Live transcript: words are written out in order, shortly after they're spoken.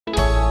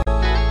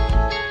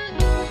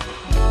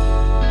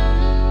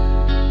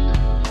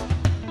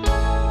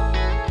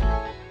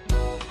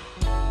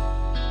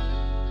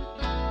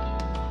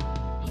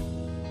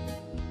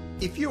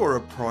were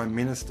a Prime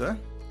Minister,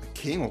 a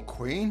King or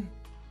Queen,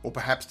 or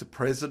perhaps the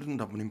President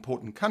of an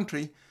important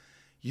country,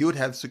 you would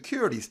have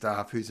security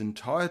staff whose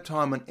entire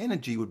time and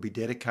energy would be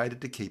dedicated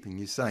to keeping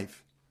you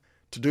safe.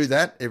 To do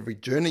that, every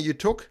journey you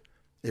took,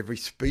 every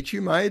speech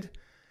you made,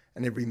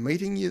 and every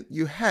meeting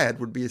you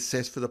had would be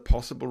assessed for the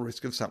possible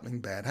risk of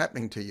something bad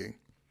happening to you.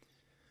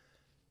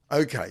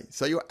 Okay,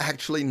 so you're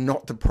actually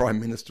not the Prime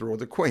Minister or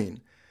the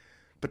Queen.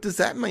 But does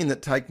that mean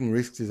that taking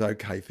risks is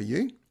okay for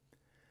you?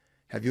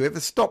 Have you ever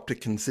stopped to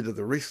consider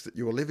the risks that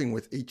you are living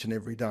with each and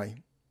every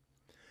day?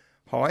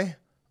 Hi,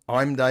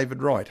 I'm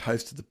David Wright,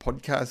 host of the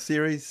podcast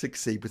series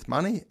Succeed with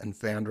Money and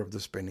founder of the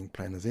Spending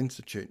Planners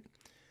Institute.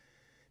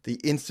 The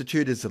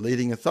Institute is the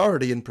leading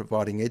authority in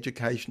providing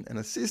education and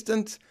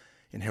assistance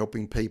in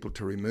helping people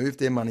to remove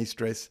their money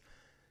stress,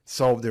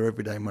 solve their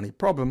everyday money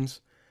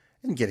problems,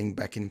 and getting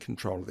back in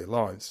control of their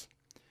lives.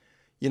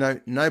 You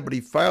know,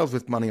 nobody fails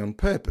with money on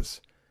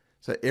purpose.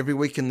 So every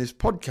week in this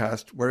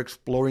podcast, we're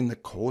exploring the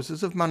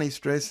causes of money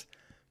stress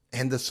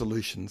and the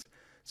solutions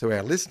so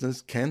our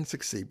listeners can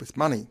succeed with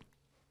money.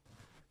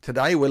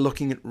 Today, we're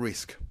looking at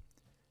risk.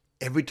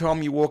 Every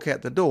time you walk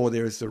out the door,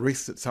 there is the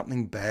risk that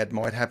something bad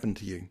might happen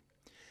to you.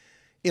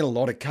 In a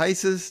lot of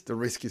cases, the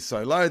risk is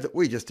so low that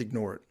we just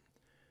ignore it.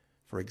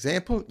 For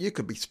example, you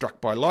could be struck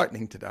by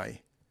lightning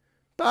today,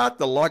 but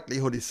the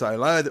likelihood is so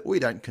low that we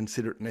don't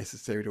consider it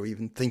necessary to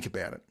even think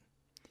about it.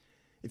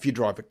 If you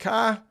drive a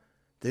car,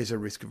 there's a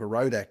risk of a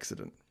road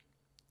accident.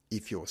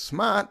 If you're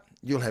smart,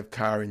 you'll have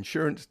car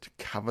insurance to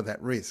cover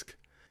that risk.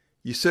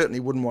 You certainly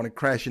wouldn't want to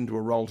crash into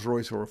a Rolls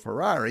Royce or a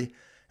Ferrari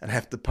and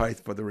have to pay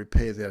for the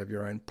repairs out of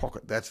your own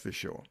pocket, that's for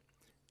sure.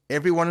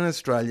 Everyone in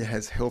Australia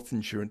has health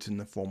insurance in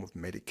the form of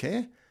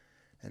Medicare,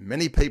 and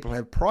many people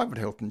have private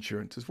health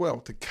insurance as well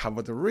to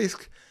cover the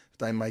risk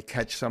that they may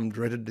catch some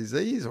dreaded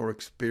disease or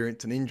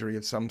experience an injury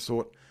of some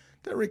sort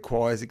that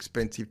requires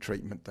expensive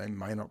treatment they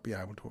may not be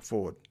able to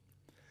afford.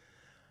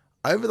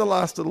 Over the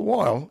last little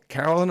while,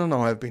 Carolyn and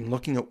I have been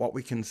looking at what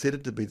we consider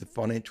to be the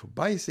financial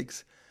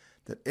basics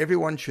that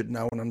everyone should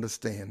know and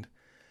understand,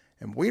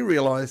 and we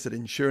realised that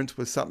insurance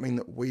was something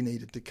that we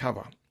needed to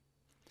cover.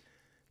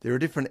 There are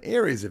different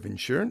areas of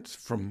insurance,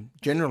 from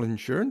general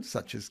insurance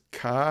such as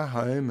car,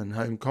 home and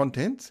home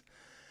contents,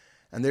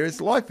 and there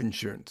is life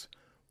insurance,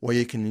 where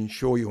you can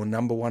insure your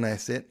number one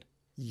asset,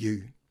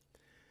 you.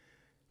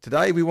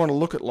 Today we want to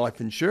look at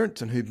life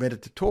insurance, and who better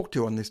to talk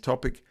to on this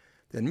topic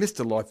than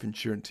Mr. Life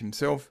Insurance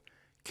himself,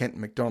 Kent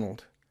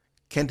McDonald.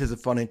 Kent is a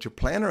financial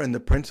planner and the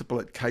principal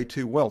at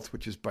K2 Wealth,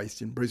 which is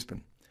based in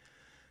Brisbane.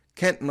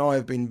 Kent and I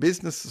have been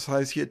business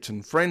associates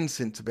and friends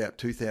since about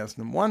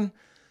 2001,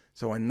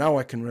 so I know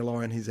I can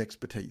rely on his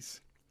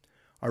expertise.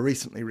 I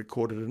recently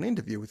recorded an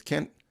interview with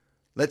Kent.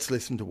 Let's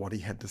listen to what he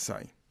had to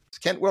say.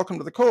 Kent, welcome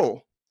to the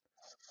call.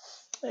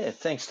 Yeah,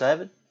 thanks,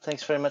 David.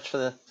 Thanks very much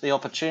for the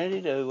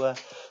opportunity to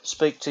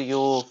speak to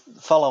your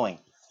following.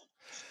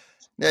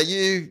 Now,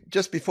 you,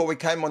 just before we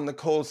came on the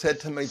call,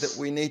 said to me that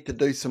we need to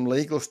do some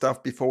legal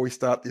stuff before we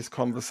start this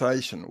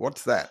conversation.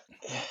 What's that?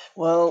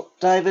 Well,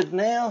 David,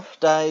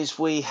 nowadays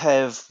we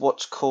have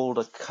what's called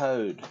a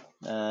code.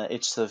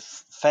 It's the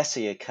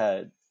FASEA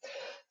code.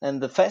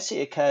 And the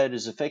FASEA code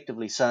is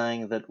effectively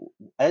saying that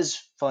as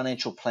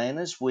financial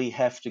planners, we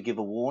have to give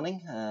a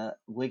warning.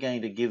 We're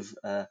going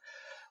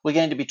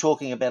to be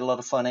talking about a lot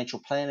of financial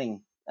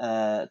planning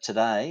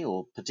today,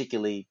 or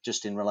particularly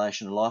just in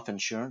relation to life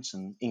insurance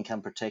and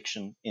income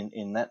protection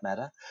in that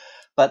matter.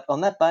 But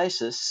on that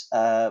basis,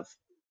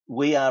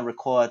 we are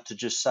required to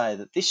just say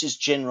that this is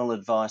general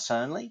advice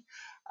only.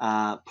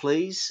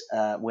 Please,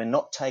 we're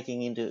not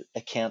taking into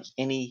account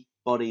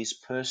anybody's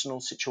personal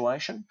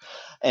situation.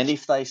 And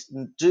if they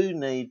do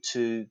need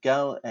to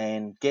go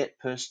and get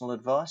personal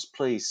advice,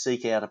 please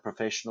seek out a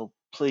professional.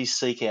 Please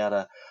seek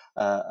out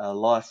a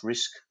life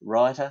risk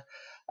writer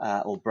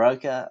or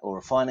broker or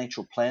a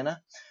financial planner.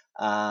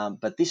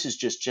 But this is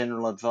just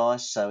general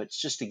advice, so it's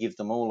just to give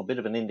them all a bit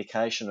of an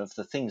indication of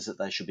the things that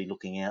they should be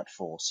looking out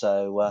for.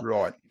 So,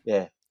 Right.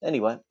 Yeah.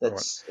 Anyway,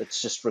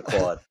 it's just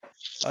required.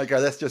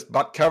 Okay, that's just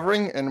butt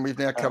covering, and we've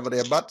now covered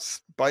our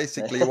butts.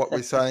 Basically, what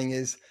we're saying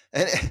is,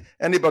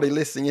 anybody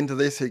listening into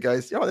this who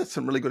goes, "Oh, that's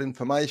some really good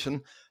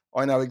information.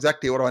 I know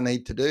exactly what I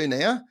need to do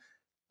now."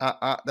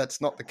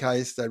 That's not the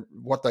case.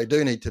 What they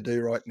do need to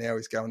do right now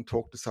is go and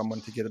talk to someone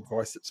to get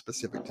advice that's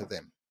specific to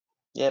them.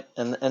 Yep,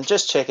 and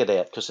just check it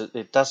out, because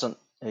it doesn't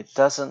it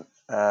doesn't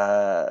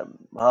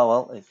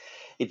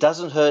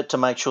hurt to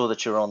make sure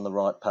that you're on the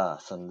right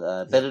path, and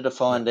better to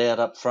find out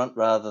up front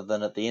rather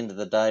than at the end of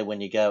the day when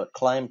you go at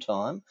claim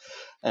time,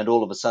 and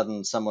all of a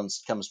sudden someone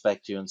comes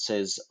back to you and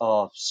says,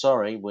 "Oh,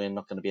 sorry, we're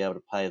not going to be able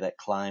to pay that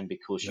claim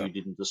because you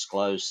didn't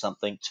disclose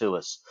something to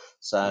us."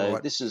 So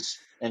this is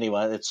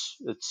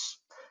it's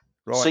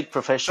right. Seek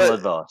professional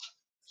advice.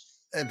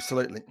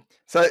 Absolutely.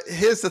 So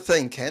here's the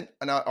thing, Kent,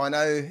 and I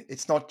know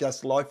it's not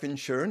just life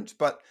insurance,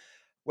 but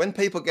when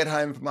people get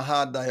home from a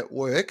hard day at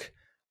work,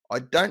 I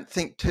don't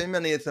think too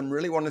many of them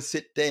really want to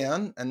sit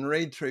down and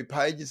read through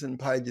pages and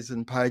pages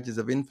and pages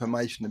of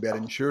information about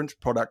insurance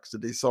products to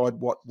decide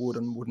what would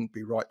and wouldn't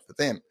be right for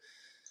them.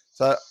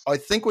 So I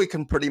think we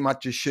can pretty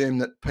much assume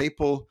that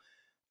people,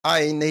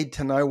 A, need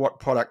to know what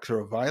products are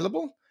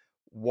available,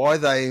 why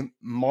they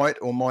might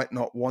or might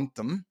not want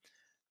them,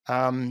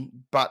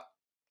 but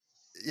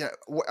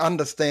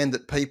understand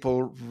that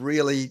people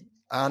really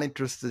aren't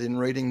interested in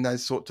reading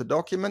those sorts of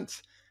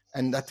documents,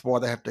 and that's why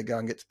they have to go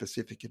and get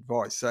specific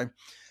advice. So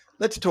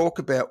let's talk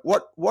about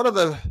what are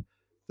the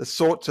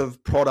sorts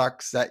of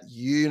products that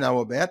you know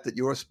about, that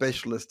you're a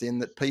specialist in,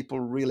 that people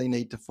really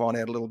need to find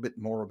out a little bit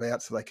more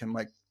about so they can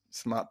make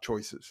smart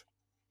choices.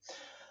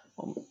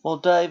 Well,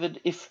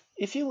 David, if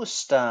you were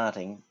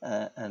starting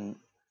and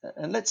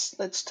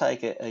let's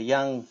take a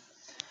young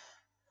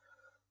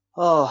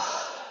a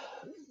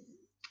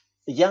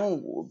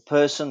young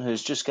person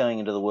who's just going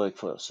into the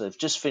workforce. They've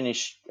just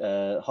finished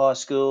high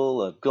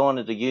school, have gone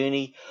into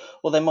uni,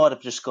 or they might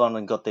have just gone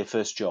and got their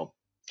first job.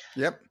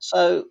 Yep.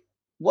 So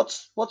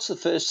what's the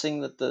first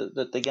thing that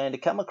they're going to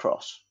come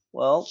across?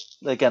 Well,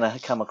 they're going to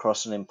come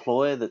across an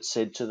employer that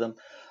said to them,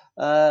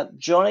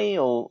 Johnny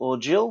or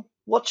Jill,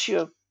 what's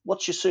your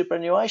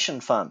superannuation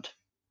fund?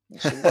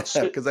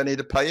 Because they need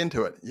to pay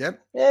into it. Yep.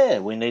 Yeah,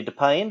 we need to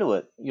pay into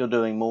it. You're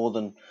doing more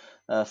than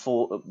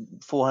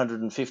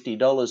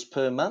 $450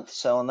 per month.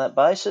 So on that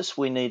basis,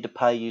 we need to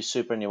pay you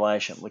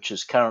superannuation, which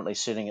is currently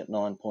sitting at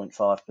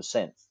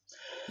 9.5%.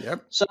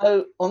 Yep.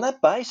 So on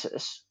that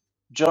basis,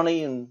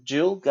 Johnny and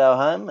Jill go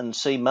home and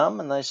see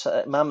mum, and they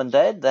say, mum and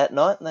dad that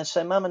night, and they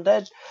say, mum and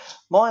dad,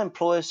 my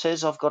employer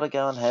says I've got to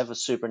go and have a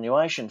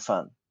superannuation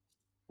fund.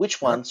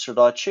 Which one Yep. should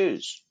I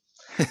choose?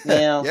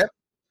 Now, Yep.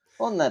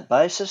 on that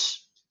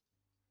basis,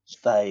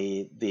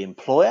 the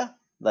employer,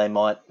 they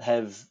might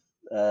have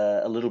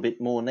a little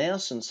bit more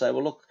nous and say,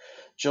 well, look,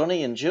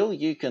 Johnny and Jill,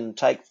 you can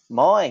take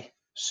my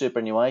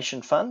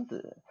superannuation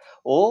fund,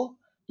 or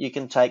you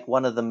can take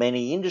one of the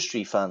many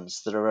industry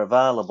funds that are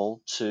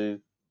available to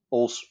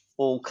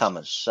all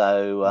comers.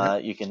 So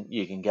Yep.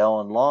 you can go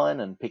online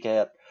and pick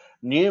out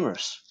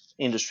numerous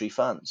industry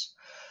funds,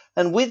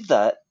 and with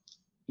that,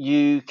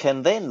 you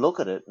can then look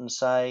at it and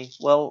say,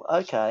 well,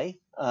 okay,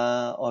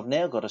 I've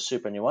now got a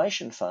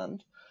superannuation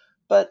fund,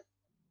 but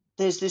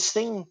there's this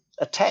thing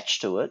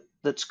attached to it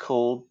that's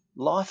called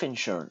life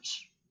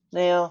insurance.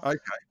 Now, Okay.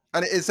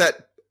 And is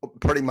that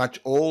pretty much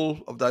all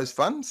of those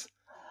funds?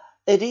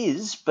 it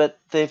is, but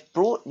they've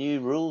brought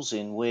new rules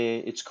in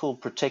where it's called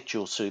Protect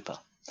Your Super.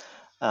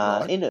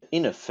 Right.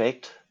 In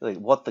effect,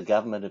 what the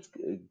government have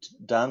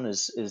done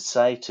is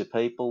say to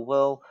people,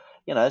 well,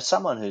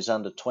 someone who's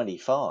under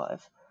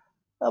 25,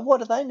 what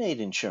do they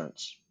need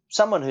insurance?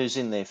 Someone who's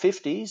in their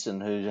 50s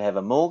and who have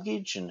a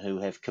mortgage and who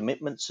have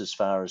commitments as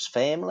far as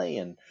family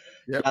and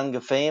Yep.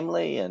 younger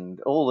family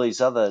and all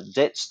these other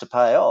debts to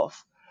pay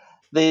off,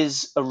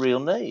 there's a real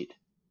need.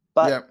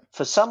 But Yep.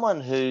 for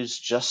someone who's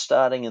just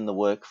starting in the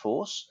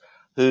workforce,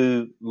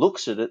 who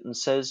looks at it and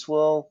says,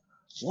 well,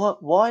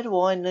 why do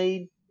I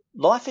need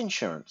life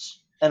insurance?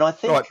 And I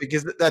Right, think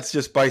because that's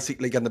just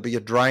basically going to be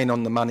a drain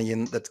on the money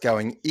that's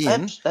going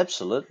in.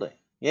 absolutely,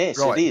 yes,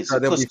 it Right. is. So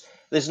there'll Because be.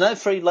 there's no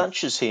free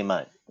lunches here,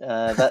 mate.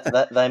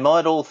 That they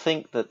might all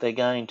think that they're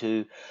going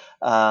to,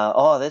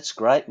 that's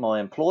great,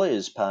 my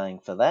employer's paying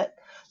for that.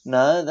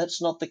 No,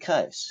 that's not the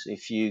case.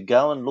 If you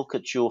go and look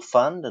at your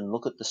fund and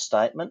look at the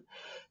statement,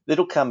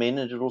 it'll come in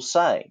and it'll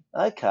say,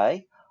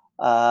 okay,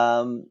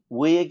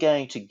 we're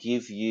going to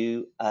give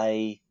you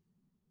a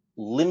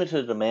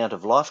limited amount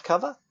of life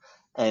cover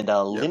and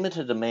a Yep.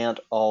 limited amount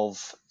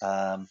of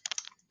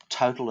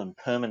total and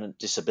permanent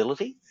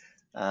disability.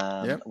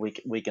 Yep.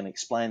 We can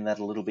explain that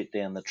a little bit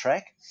down the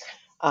track.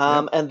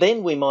 Yep. And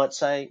then we might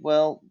say,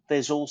 well,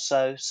 there's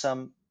also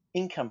some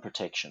income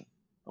protection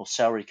or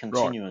salary Right.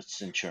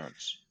 continuance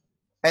insurance.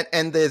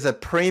 And there's a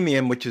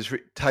premium which is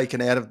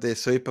taken out of their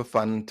super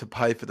fund to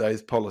pay for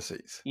those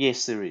policies.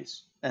 Yes, there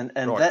is, and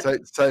Right.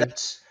 So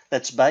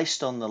that's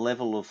based on the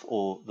level of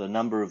or the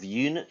number of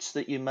units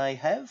that you may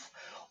have,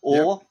 yep.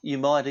 or you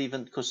might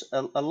even because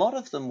a lot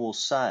of them will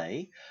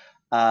say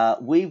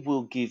we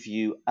will give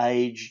you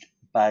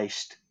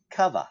age-based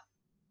cover.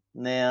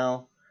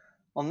 Now,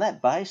 on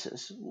that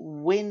basis,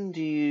 when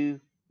do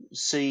you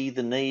see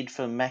the need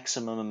for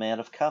maximum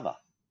amount of cover?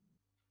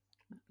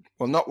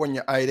 Well, not when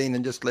you're 18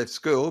 and just left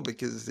school,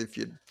 because if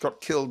you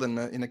got killed in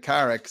a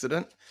car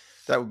accident,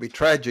 that would be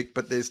tragic.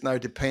 But there's no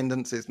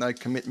dependents, there's no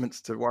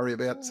commitments to worry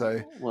about.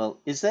 So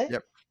Well, is there?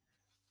 yep.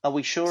 Are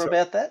we sure So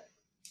about that?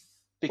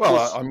 well,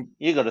 Because I'm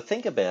you got to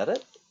think about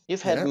it.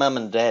 You've had yeah. mum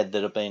and dad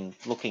that have been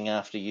looking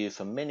after you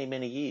for many,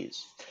 many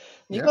years.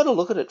 You've got Yep. to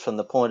look at it from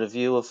the point of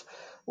view of,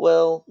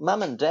 well,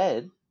 mum and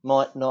dad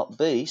might not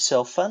be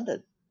self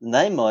funded. And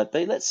they might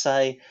be, let's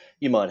say,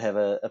 you might have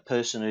a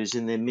person who's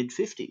in their mid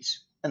 50s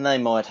and they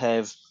might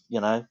have,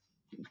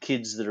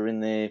 kids that are in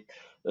their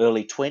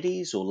early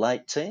 20s or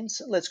late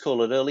teens. Let's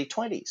call it early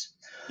 20s.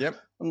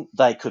 Yep.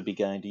 They could be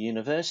going to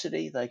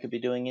university, they could be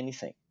doing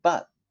anything.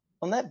 But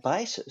on that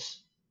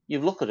basis, you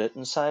look at it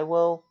and say,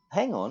 well,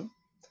 hang on.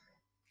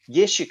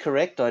 Yes, you're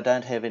correct. I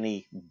don't have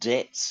any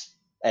debts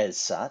as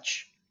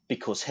such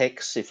because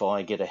HEX, if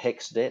I get a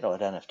HEX debt, I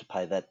don't have to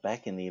pay that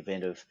back in the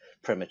event of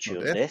Or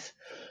premature death. death.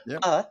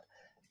 Yep. But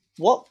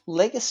what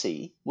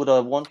legacy would I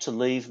want to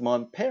leave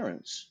my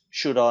parents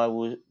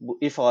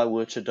if I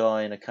were to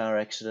die in a car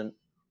accident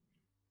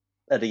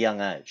at a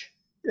young age?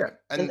 Yeah,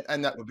 And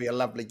and that would be a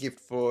lovely gift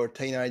for a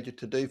teenager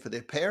to do for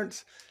their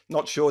parents.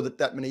 Not sure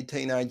that many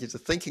teenagers are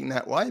thinking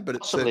that way, but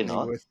it's possibly certainly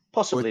not, worth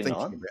possibly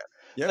thinking not. about.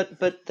 Yep.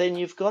 But then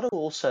you've got to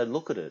also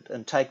look at it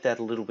and take that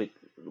a little bit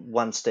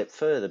one step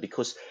further,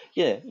 because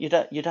yeah, you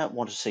don't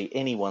want to see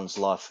anyone's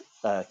life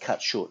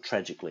cut short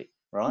tragically,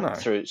 right? No.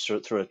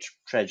 Through a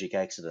tragic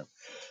accident.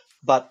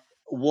 But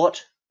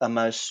what are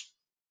most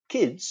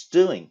kids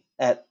doing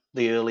at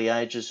the early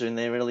ages, in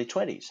their early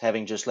 20s,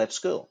 having just left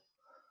school?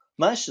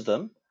 Most of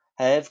them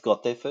have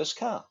got their first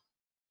car.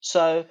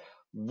 So,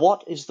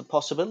 what is the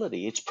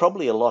possibility? It's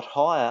probably a lot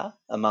higher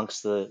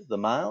amongst the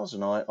males,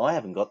 and I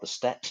haven't got the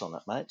stats on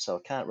it, mate, so I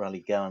can't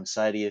really go and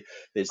say to you,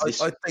 there's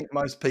this. I think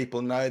most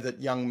people know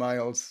that young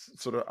males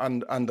sort of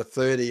under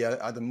 30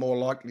 are the more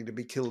likely to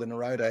be killed in a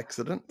road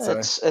accident. So,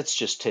 It's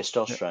just yeah.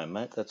 testosterone,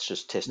 mate. That's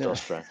just Yeah.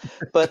 testosterone.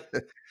 But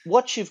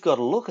what you've got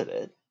to look at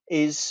it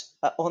is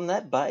on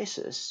that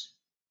basis.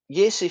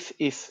 Yes,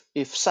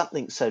 if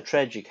something so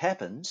tragic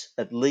happens,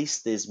 at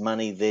least there's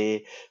money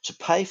there to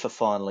pay for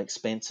final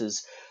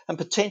expenses and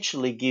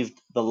potentially give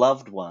the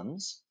loved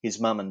ones, his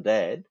mum and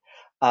dad,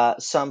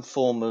 some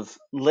form of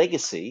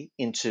legacy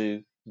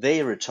into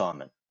their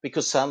retirement.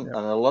 Because Yeah. and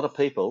a lot of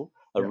people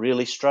are Yeah.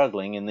 really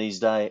struggling in this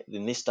day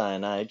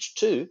and age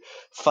to Yeah.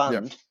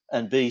 fund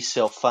and be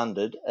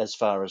self-funded as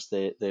far as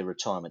their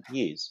retirement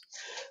years.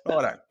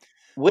 But Righto.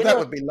 Well, that whether,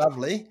 would be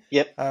lovely.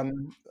 yep,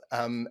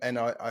 And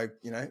I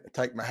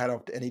take my hat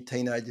off to any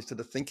teenagers that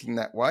are thinking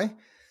that way.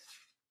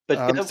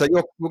 but go, So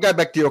we'll go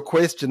back to your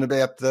question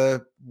about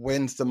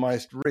when's the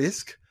most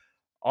risk.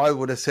 I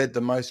would have said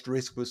the most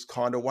risk was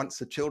kind of once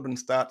the children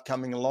start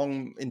coming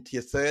along into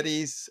your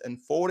 30s and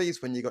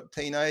 40s, when you got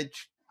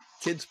teenage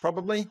kids,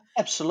 probably.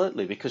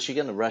 absolutely, because you're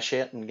going to rush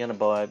out and you're going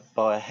to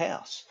buy a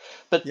house.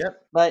 But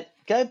Yep. mate,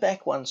 go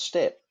back one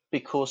step,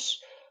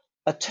 because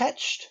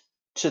attached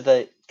to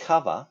the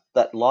cover,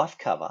 that life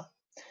cover,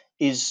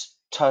 is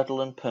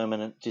total and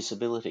permanent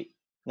disability.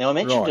 Now, I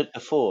mentioned Right. it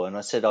before and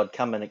I said I'd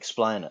come and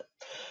explain it.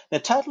 Now,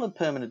 total and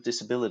permanent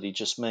disability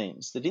just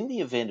means that in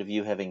the event of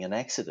you having an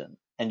accident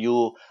and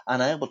you're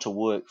unable to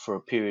work for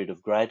a period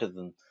of greater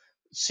than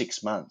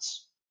 6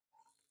 months,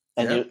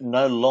 and you're Yep.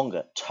 no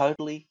longer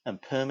totally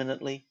and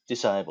permanently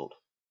disabled.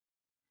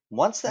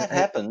 Once that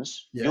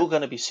happens, you're Yep.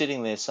 going to be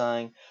sitting there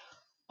saying,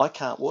 I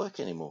can't work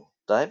anymore,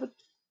 David.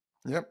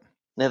 Yep.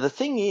 Now, the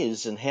thing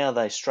is, and how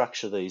they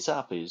structure these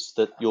up, is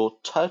that your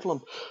total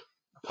and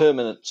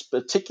permanent,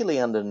 particularly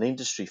under an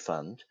industry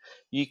fund,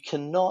 you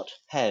cannot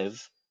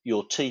have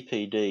your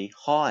TPD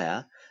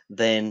higher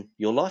than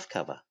your life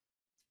cover.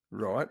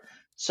 Right.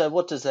 So,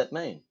 what does that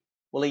mean?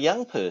 Well, a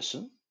young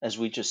person, as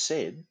we just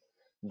said,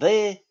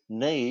 their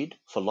need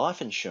for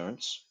life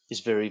insurance is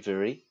very,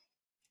 very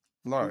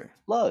Low.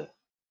 low,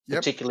 Yep.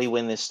 particularly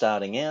when they're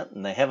starting out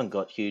and they haven't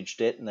got huge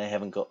debt and they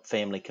haven't got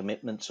family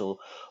commitments or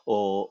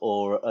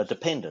a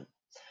dependent.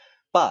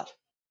 But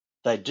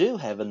they do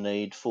have a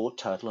need for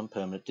total and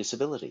permanent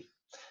disability,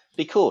 Yes.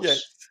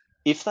 because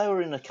if they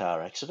were in a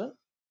car accident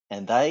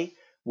and they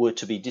were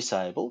to be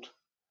disabled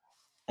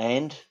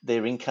and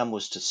their income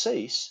was to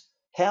cease,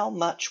 how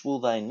much will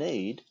they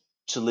need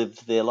to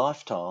live their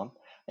lifetime?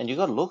 And you've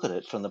got to look at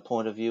it from the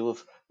point of view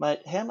of,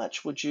 mate, how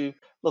much would you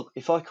look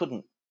if I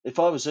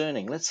was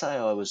earning, let's say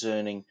I was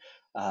earning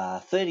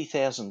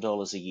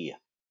 $30,000 a year,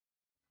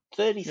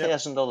 Yep.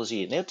 $30,000 a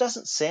year. Now, it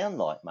doesn't sound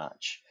like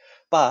much,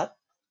 but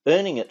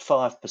earning at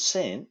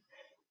 5%,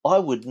 I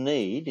would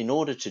need, in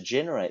order to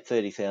generate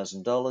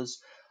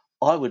 $30,000,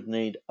 I would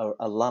need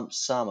a lump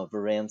sum of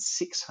around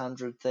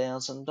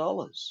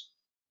 $600,000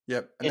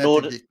 Yep. And in that's if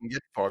order, you can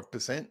get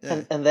 5%.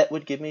 Yeah. and that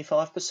would give me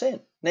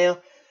 5%. Now,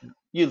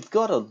 you've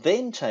got to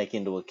then take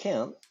into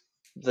account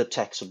the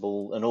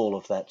taxable and all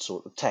of that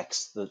sort of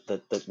tax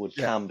that would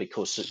Yeah. come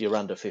because you're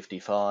under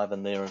 55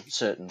 and there are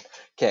certain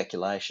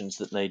calculations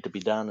that need to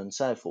be done and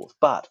so forth.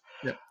 But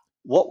Yep.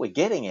 what we're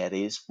getting at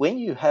is, when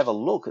you have a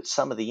look at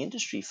some of the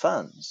industry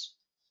funds,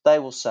 they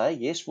will say,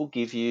 yes, we'll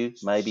give you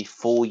maybe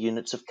 4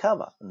 units of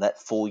cover. And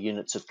that 4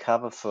 units of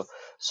cover for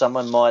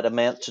someone might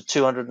amount to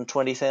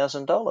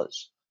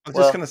 $220,000. I was just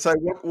Well, going to say,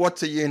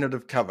 what's a unit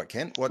of cover,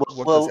 Kent? What does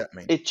well, that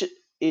mean?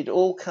 it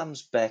all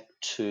comes back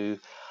to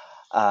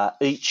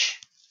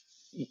each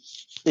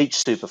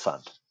super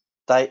fund.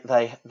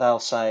 They'll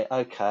say,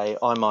 okay,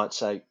 I might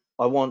say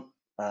I want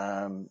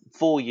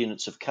 4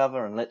 units of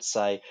cover, and let's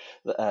say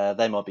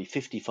they might be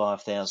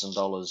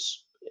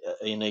 $55,000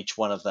 in each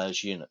one of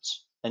those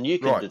units, and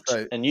Right.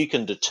 So, you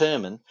can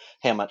determine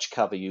how much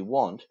cover you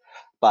want,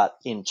 but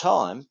in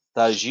time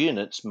those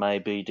units may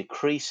be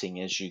decreasing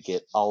as you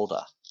get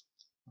older.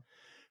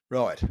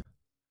 right.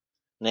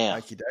 Now,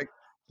 Okie doke.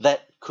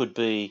 that could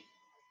be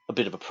a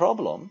bit of a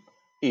problem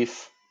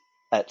if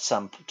at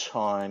some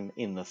time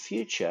in the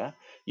future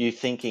you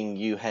thinking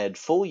you had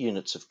 4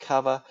 units of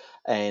cover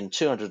and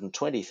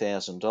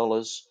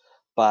 $220,000,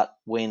 but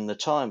when the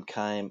time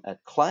came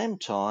at claim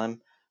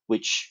time,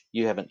 which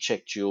you haven't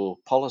checked your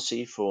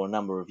policy for a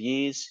number of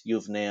years.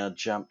 You've now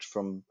jumped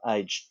from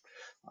age,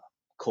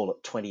 call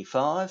it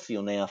 25,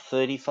 you're now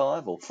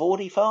 35 or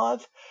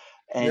 45,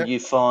 and Yep. you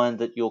find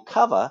that your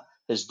cover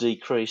has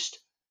decreased,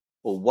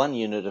 or one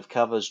unit of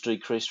cover has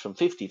decreased from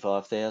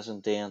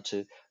 55,000 down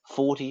to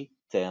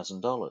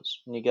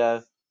 $40,000. And you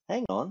go,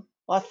 hang on,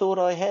 I thought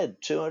I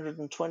had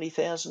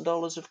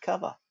 $220,000 of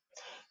cover.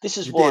 This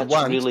is You why did it's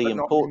once, really but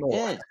not important.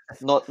 anymore.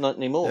 Yeah, not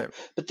anymore. Yeah.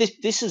 But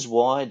this is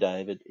why,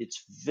 David,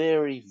 it's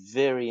very,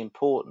 very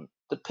important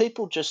that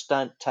people just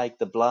don't take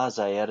the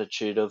blasé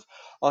attitude of,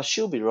 oh,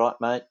 she'll be right,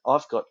 mate,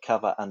 I've got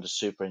cover under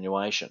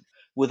superannuation,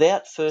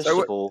 without first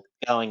So of all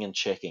going and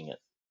checking it.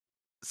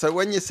 So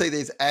when you see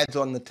these ads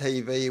on the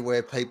TV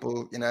where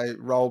people,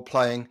 role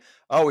playing,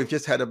 oh, we've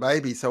just had a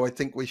baby, so I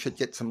think we should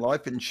get some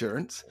life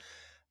insurance.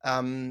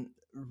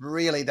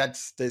 Really,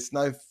 there's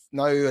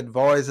no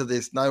advisor,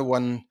 there's no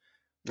one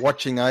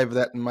watching over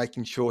that and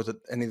making sure that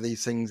any of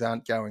these things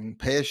aren't going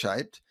pear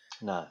shaped.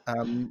 No.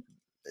 Um,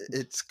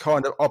 it's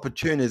kind of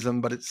opportunism,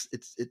 but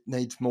it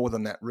needs more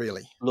than that,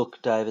 really. Look,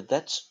 David,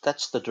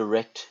 that's the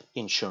direct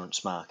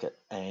insurance market,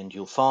 and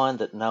you'll find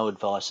that no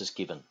advice is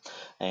given.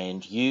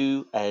 And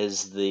you,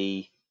 as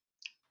the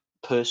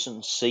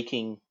person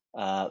seeking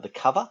the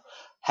cover,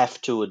 have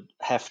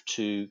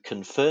to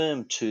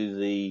confirm to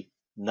the,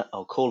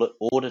 I'll call it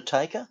order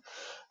taker,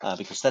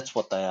 because that's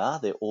what they are.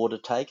 They're order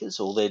takers.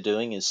 All they're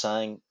doing is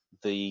saying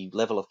the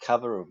level of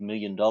cover of $1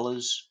 million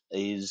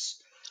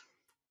is,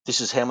 this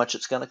is how much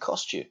it's going to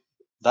cost you.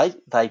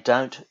 They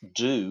don't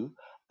do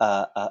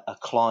a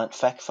client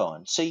fact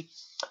find. See,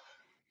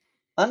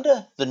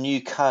 under the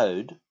new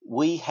code,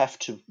 we have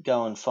to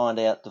go and find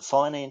out the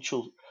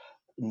financial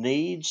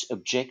needs,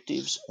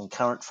 objectives, and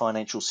current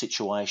financial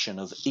situation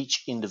of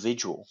each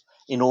individual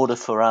in order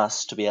for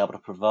us to be able to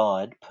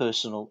provide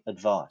personal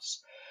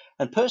advice.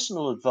 And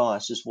personal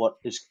advice is what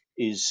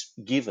is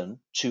given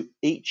to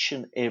each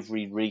and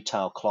every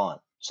retail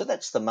client. So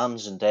that's the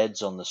mums and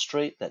dads on the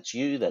street, that's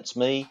you, that's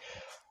me.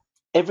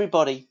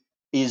 Everybody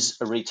is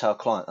a retail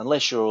client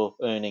unless you're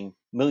earning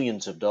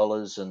millions of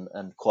dollars and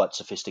quite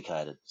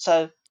sophisticated.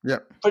 So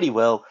Yep. pretty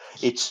well,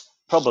 it's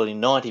probably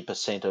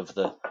 90% of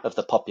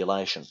the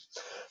population.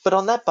 But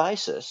on that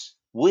basis,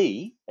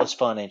 we as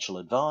financial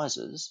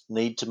advisors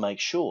need to make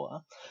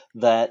sure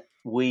that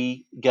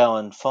we go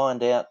and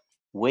find out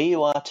where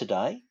you are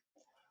today,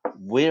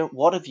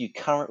 what have you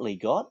currently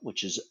got,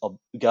 which is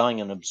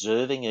going and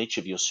observing each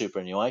of your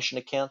superannuation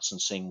accounts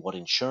and seeing what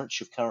insurance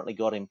you've currently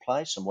got in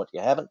place and what you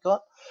haven't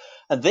got.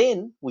 And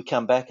then we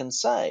come back and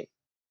say,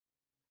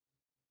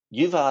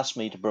 you've asked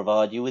me to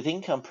provide you with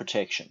income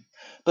protection.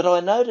 But I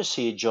notice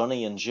here,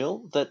 Johnny and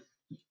Jill, that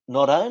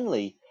not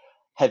only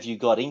have you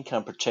got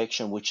income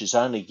protection, which is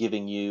only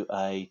giving you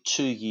a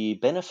 2-year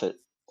benefit,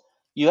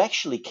 you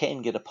actually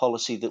can get a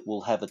policy that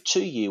will have a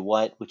 2-year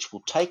wait, which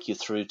will take you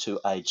through to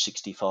age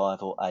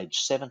 65 or age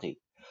 70.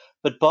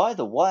 But by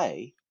the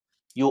way,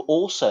 you're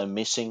also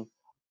missing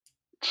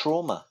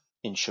trauma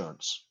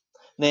insurance.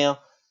 Now,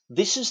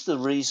 this is the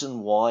reason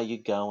why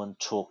you go and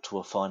talk to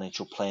a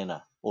financial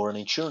planner or an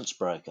insurance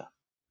broker,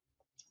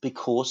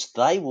 because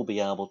they will be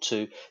able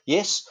to,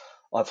 yes,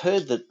 I've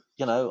heard that,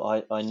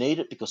 I need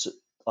it because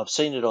I've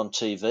seen it on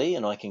TV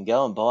and I can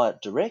go and buy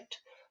it direct,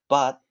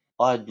 but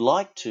I'd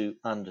like to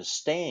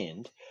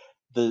understand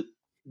the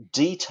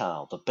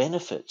detail, the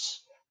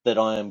benefits that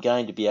I am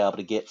going to be able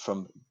to get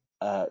from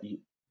uh,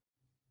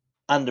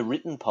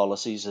 underwritten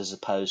policies as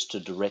opposed to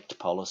direct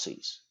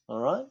policies. All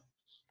right.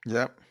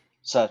 Yep.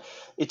 So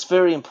it's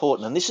very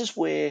important. And this is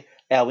where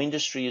our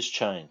industry has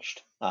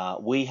changed.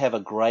 We have a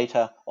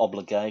greater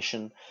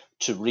obligation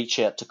to reach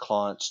out to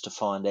clients to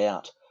find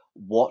out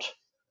what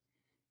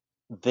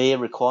their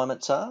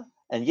requirements are.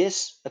 And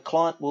yes, a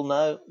client will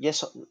know,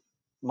 yes,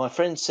 my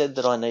friend said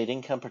that I need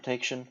income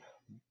protection.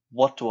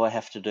 What do I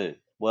have to do?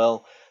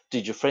 Well,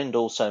 did your friend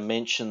also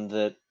mention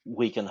that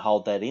we can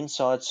hold that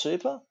inside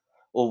super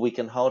or we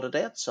can hold it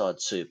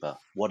outside super?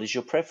 What is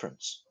your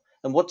preference?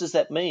 And what does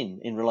that mean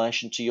in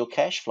relation to your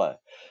cash flow?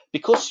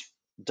 Because,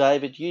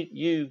 David,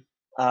 you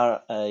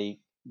are a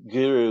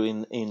guru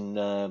in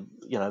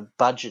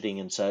budgeting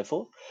and so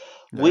forth.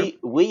 Yep.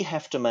 We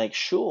have to make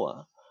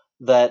sure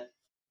that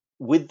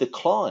with the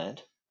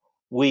client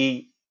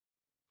we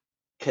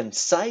can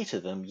say to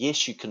them,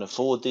 yes, you can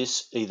afford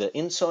this either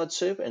inside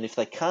super, and if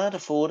they can't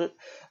afford it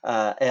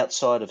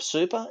outside of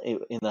super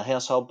in the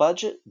household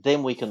budget,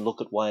 then we can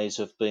look at ways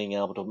of being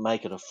able to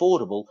make it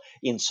affordable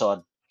inside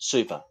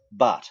super.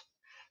 But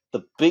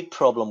the big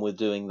problem with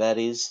doing that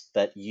is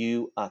that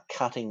you are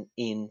cutting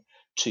in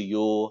to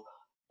your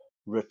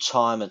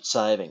retirement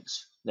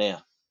savings.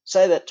 Now,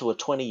 say that to a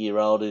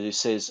 20-year-old who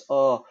says,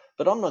 oh,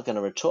 but I'm not going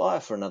to retire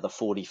for another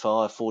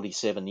 45,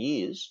 47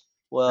 years.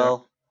 Yep.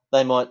 Well,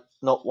 they might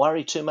not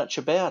worry too much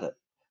about it.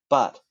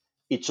 But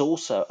it's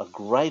also a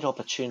great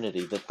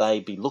opportunity that they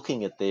be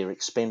looking at their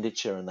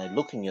expenditure and they're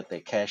looking at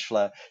their cash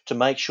flow to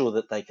make sure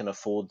that they can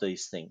afford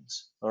these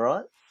things. All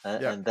right,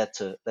 and Yep.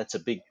 that's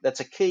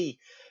a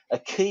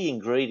key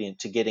ingredient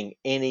to getting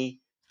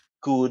any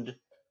good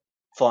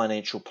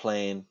financial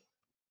plan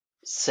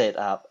set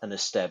up and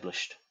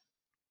established.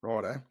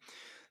 Righto.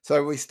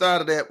 So we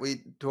started out,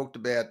 we talked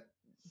about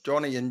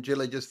Johnny and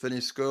Jilly just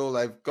finished school.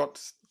 The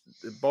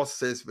boss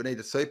says we need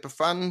a super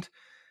fund.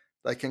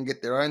 They can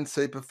get their own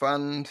super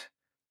fund,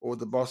 or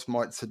the boss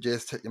might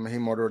suggest that he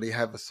might already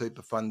have a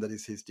super fund that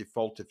is his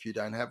default if you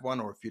don't have one,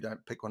 or if you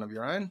don't pick one of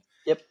your own.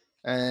 Yep.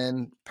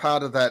 And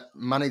part of that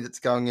money that's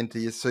going into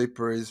your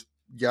super is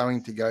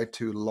going to go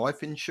to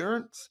life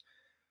insurance.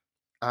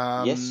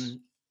 Yes.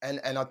 And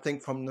I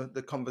think from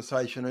the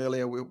conversation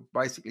earlier, we were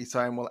basically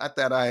saying, well, at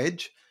that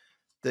age,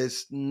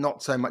 there's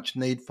not so much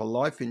need for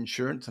life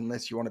insurance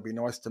unless you want to be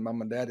nice to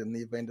mum and dad in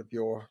the event of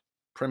your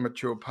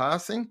premature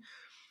passing.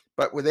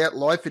 But without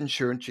life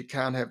insurance, you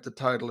can't have the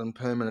total and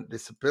permanent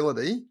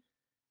disability.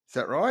 Is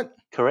that right?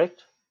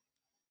 Correct.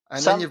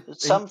 And then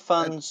Some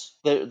funds,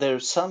 there are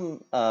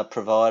some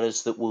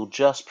providers that will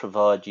just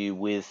provide you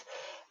with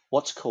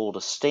what's called a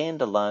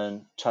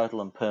standalone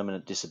total and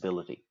permanent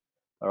disability.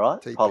 All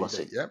right, TPD.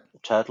 policy, Yep.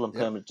 total and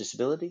Yep. permanent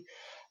disability.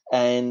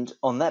 And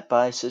on that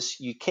basis,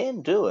 you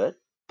can do it,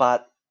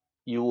 but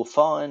you will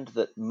find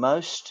that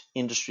most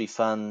industry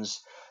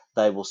funds,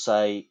 they will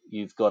say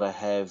you've got to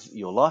have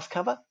your life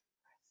cover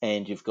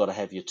and you've got to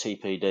have your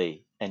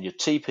TPD. And your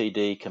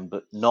TPD can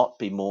not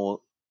be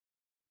more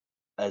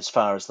as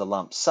far as the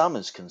lump sum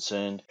is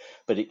concerned,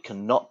 but it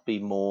cannot be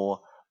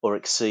more or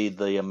exceed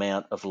the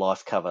amount of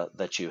life cover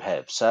that you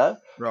have. So,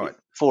 Right.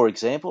 for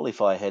example,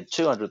 if I had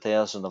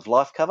 200,000 of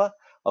life cover,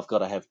 I've got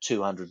to have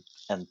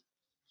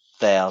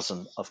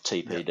 200,000 of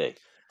TPD. Yep.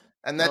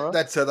 And All right.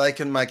 that's so they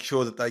can make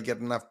sure that they get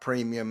enough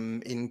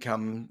premium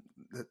income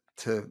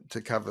to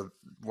cover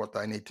what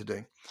they need to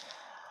do.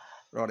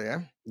 Right,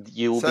 yeah.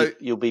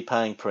 You'll be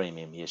paying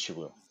premium. Yes, you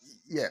will.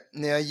 Yeah.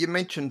 Now you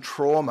mentioned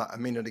trauma a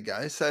minute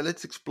ago, so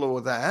let's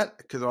explore that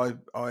because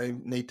I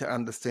need to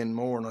understand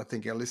more, and I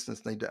think our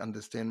listeners need to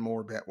understand more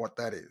about what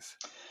that is.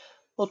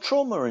 Well,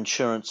 trauma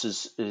insurance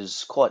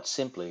is quite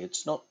simply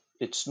it's not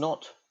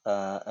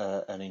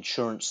an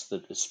insurance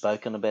that is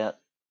spoken about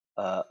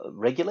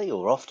regularly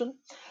or often.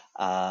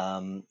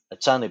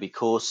 It's only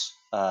because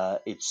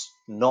it's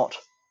not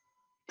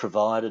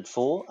provided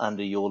for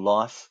under your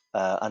life,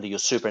 under your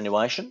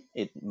superannuation.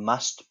 It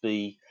must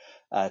be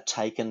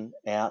taken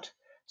out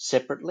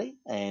separately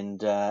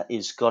and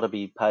is got to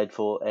be paid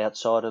for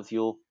outside of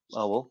your.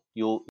 Oh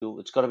well,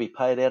 it's got to be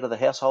paid out of the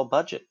household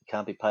budget. It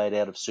can't be paid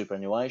out of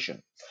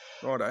superannuation.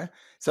 Righto.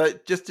 So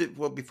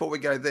before we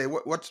go there,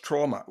 what's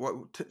trauma?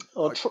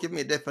 Or Give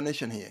me a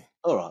definition here.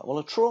 All right. Well,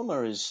 a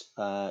trauma is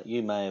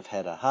you may have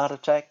had a heart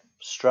attack,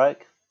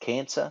 stroke,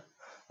 cancer,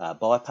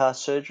 bypass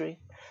surgery.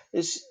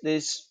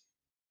 There's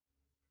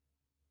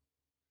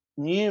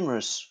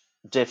numerous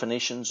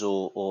definitions,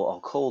 or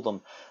I'll call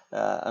them,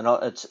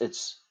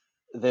 it's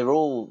they're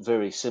all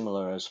very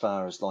similar as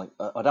far as like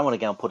I don't want to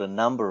go and put a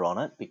number on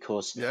it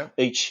because Yeah.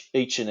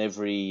 each and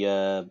every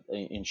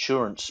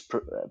insurance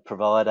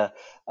provider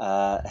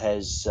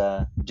has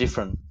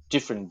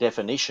different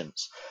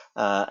definitions,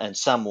 and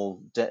some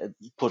will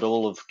put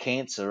all of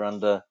cancer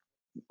under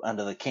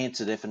the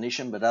cancer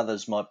definition, but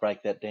others might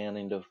break that down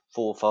into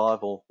 4,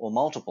 5, or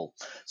multiple.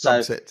 So,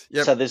 Subsets.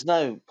 Yep. so there's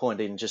no point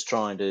in just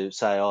trying to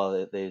say,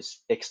 oh, there's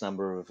X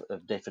number of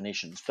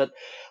definitions. But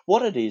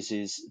what it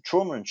is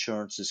trauma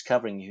insurance is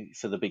covering you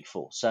for the big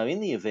four. So, in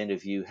the event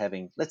of you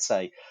having, let's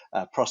say,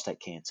 prostate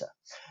cancer,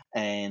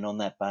 and on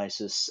that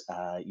basis,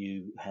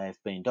 you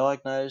have been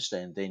diagnosed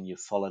and then you've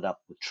followed up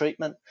with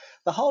treatment.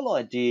 The whole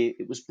idea,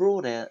 it was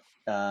brought out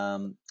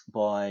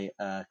by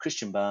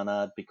Christian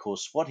Barnard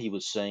because what he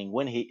was seeing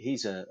when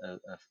he's a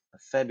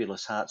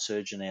fabulous heart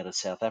surgeon out of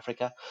South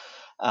Africa,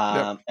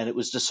 Yep. and it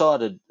was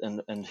decided,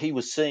 and he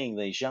was seeing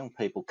these young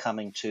people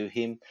coming to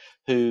him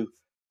who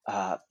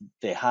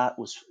they're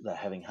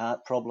having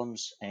heart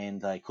problems and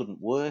they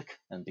couldn't work,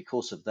 and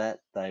because of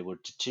that they were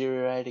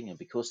deteriorating, and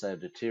because they were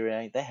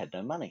deteriorating they had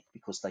no money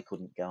because they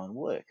couldn't go and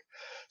work.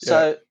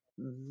 So Yep.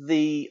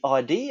 the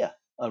idea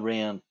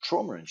around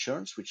trauma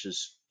insurance, which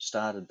is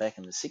started back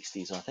in the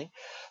 60s, I think,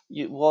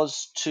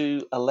 was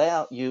to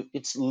allow you,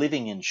 it's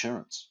living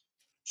insurance.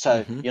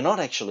 So Mm-hmm. you're not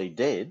actually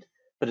dead,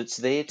 but it's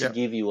there to Yep.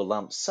 give you a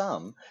lump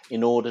sum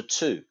in order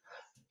to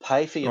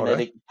pay for your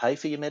Righto.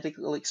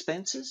 medical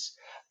expenses,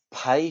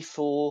 pay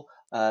for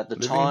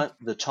Living.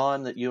 the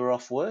time that you're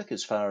off work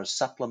as far as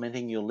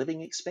supplementing your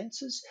living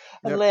expenses,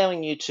 and Yep.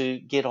 allowing you to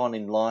get on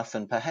in life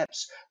and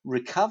perhaps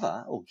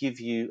recover or give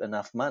you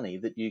enough money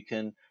that you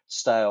can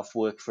stay off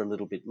work for a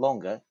little bit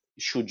longer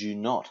should you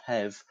not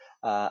have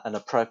an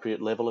appropriate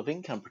level of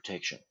income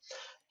protection.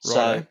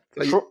 So,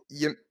 Righto. So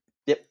you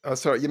yep.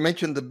 sorry, you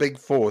mentioned the big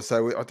four.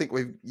 So I think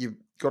you've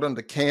got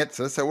into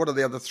cancer. So what are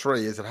the other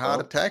three? Is it heart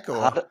Well, attack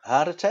or?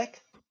 heart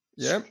attack,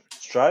 Yep.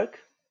 stroke,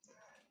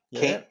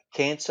 Yeah.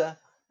 cancer,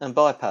 and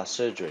bypass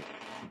surgery.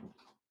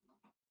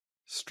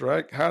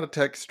 Stroke, heart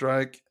attack,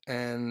 stroke,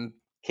 and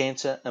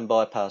Cancer and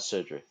bypass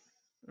surgery.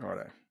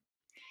 righto.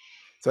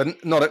 So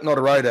not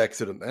a road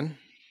accident then.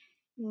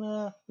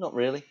 No, not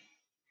really.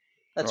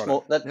 That's Righto.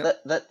 more that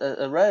Yep. that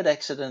that a road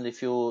accident.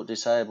 If you're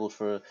disabled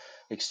for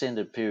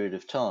extended period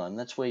of time,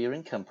 that's where your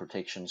income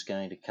protection is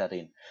going to cut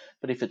in.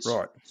 But if it's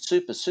Right.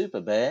 super, super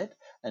bad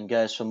and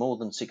goes for more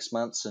than 6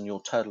 months and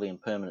you're totally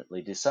and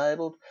permanently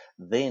disabled,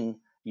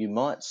 then you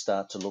might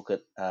start to look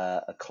at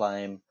a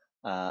claim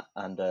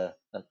under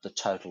the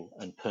total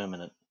and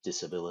permanent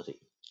disability.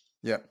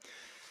 Yeah.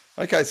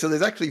 Okay, so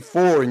there's actually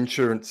 4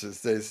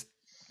 insurances. There's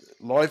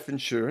life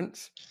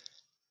insurance,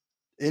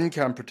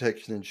 income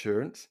protection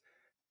insurance,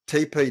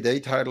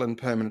 TPD, total and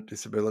permanent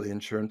disability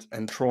insurance,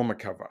 and trauma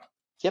cover.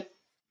 Yep.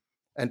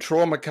 And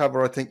trauma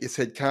cover, I think you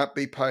said, can't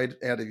be paid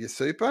out of your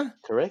super.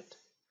 Correct.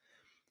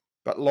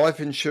 But life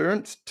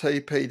insurance,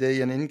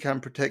 TPD, and income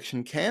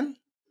protection can.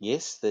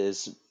 Yes,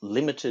 there's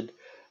limited.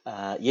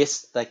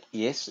 Yes,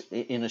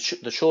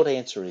 the short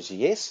answer is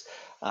yes,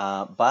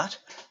 but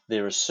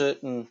there are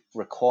certain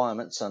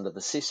requirements under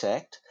the SIS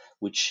Act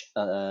which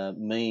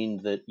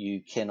mean that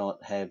you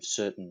cannot have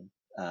certain,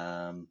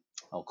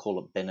 I'll call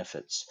it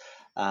benefits.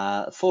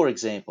 For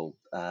example,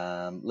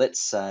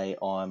 let's say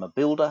I'm a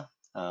builder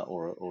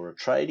or a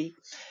tradie,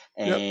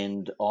 Yep.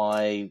 and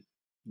I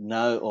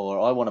know or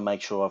I want to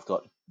make sure I've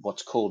got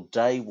what's called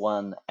day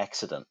one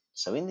accident.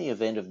 So in the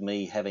event of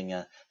me having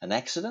an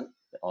accident,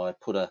 I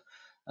put a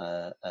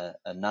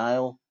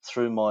nail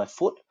through my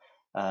foot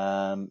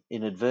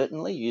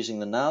inadvertently using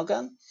the nail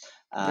gun,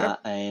 Yep.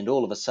 and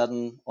all of a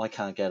sudden I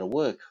can't go to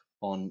work.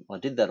 I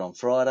did that on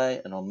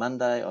Friday, and on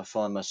Monday I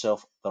find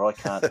myself that I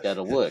can't go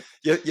to work.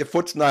 Your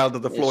foot's nailed to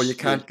the floor. You Yes,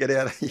 can't get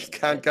out. You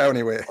can't go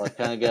anywhere. I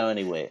can't go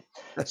anywhere.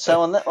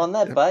 So on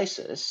that Yep.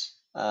 basis,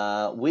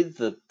 with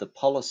the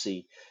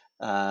policy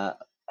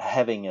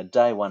having a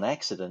day one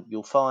accident,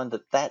 you'll find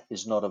that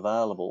is not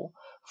available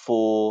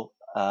for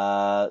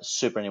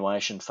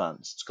superannuation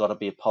funds. It's got to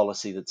be a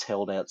policy that's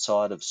held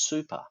outside of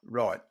super.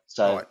 Right.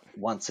 So Right.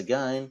 once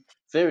again,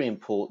 very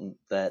important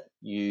that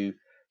you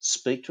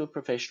speak to a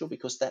professional,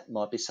 because that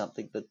might be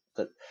something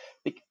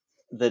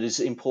that is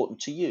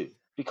important to you.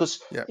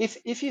 Because Yep.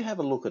 if you have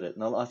a look at it,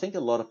 and I think a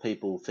lot of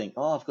people think,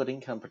 oh, I've got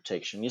income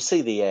protection. You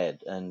see the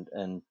ad and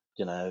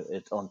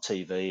it's on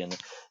TV, and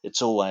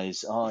it's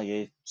always, oh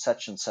yeah,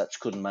 such and such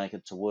couldn't make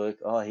it to work.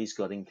 Oh, he's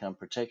got income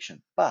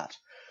protection. But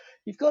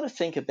you've got to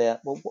think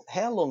about, well,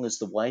 how long is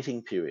the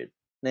waiting period?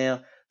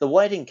 Now, the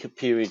waiting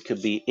period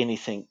could be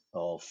anything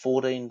of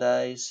 14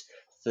 days,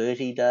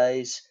 30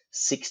 days,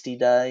 60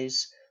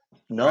 days,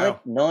 Wow.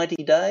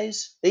 90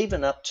 days,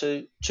 even up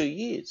to 2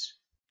 years.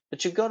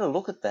 But you've got to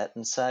look at that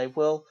and say,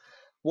 well,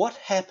 what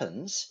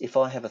happens if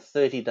I have a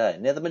 30-day?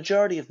 Now, the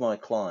majority of my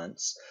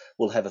clients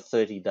will have a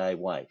 30-day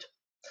wait.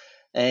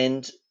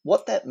 And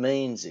what that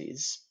means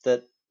is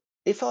that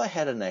if I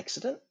had an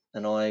accident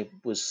and I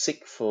was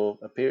sick for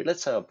a period,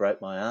 let's say I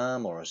broke my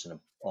arm, or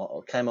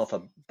or came off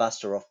a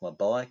buster off my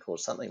bike or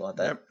something like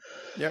that, Yep.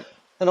 Yep.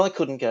 and I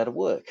couldn't go to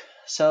work.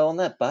 So on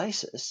that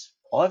basis,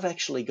 I've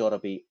actually got to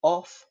be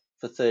off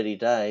for 30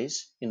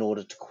 days in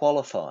order to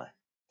qualify.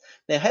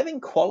 Now,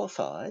 having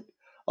qualified,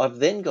 I've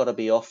then got to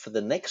be off for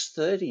the next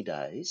 30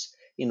 days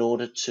in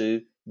order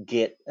to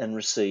get and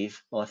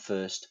receive my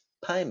first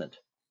payment.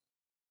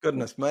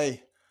 Goodness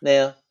me.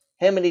 Now,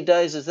 how many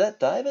days is that,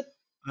 David?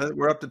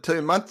 We're up to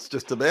 2 months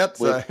just about.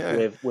 We've So yeah.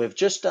 we've we've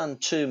just done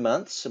 2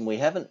 months and we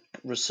haven't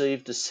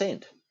received a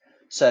cent.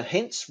 So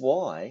hence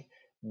why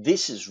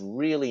this is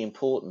really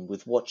important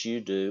with what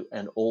you do,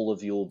 and all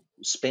of your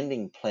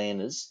spending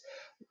planners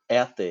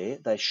out there.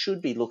 They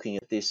should be looking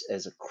at this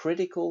as a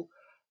critical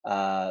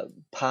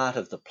part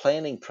of the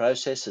planning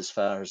process as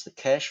far as the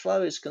cash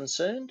flow is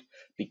concerned,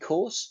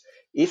 because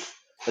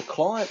if the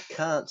client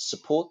can't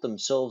support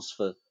themselves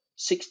for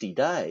 60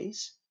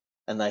 days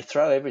and they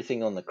throw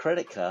everything on the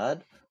credit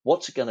card,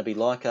 what's it going to be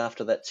like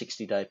after that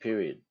 60-day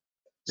period?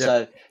 Yep.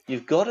 So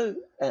you've got to,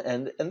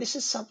 and this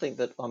is something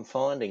that I'm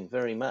finding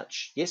very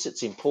much. Yes,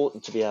 it's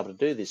important to be able to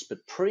do this,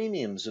 but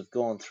premiums have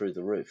gone through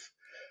the roof.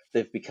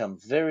 They've become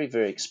very,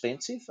 very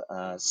expensive.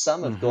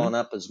 Some have Mm-hmm. gone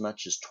up as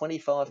much as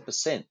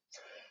 25%.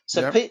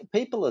 So Yep.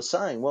 people are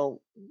saying,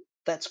 well,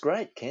 that's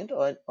great, Kent.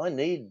 I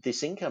need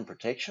this income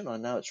protection. I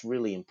know it's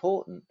really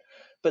important.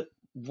 But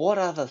what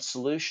other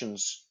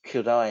solutions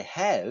could I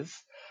have,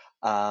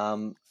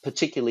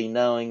 particularly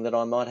knowing that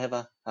I might have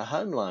a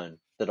home loan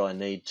that I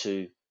need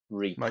to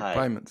Make repay,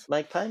 payments.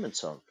 make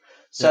payments on? Yep.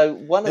 So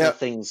one of the Now,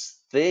 things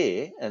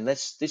there, and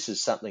this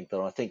is something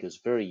that I think is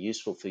very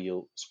useful for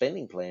your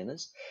spending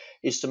planners,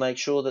 is to make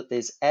sure that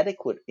there's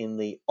adequate in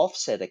the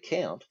offset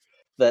account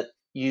that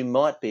you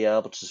might be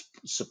able to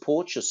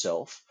support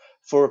yourself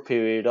for a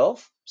period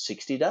of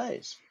 60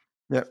 days.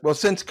 yeah. Well,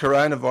 since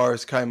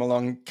coronavirus came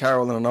along,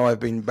 Carolyn and I have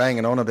been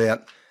banging on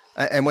about,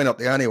 and we're not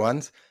the only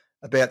ones,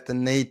 about the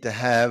need to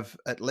have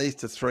at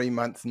least a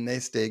 3-month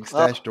nest egg Oh,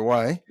 stashed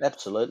away.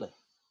 absolutely.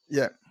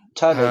 Yeah.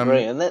 Totally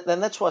agree. Um,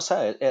 And that's why I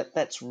say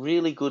that's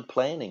really good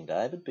planning,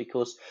 David,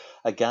 because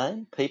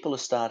again, people are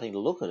starting to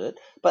look at it.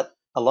 But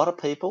a lot of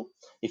people,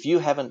 if you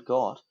haven't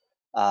got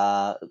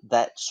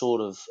that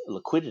sort of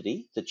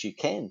liquidity that you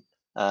can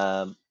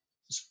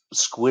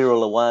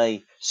squirrel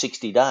away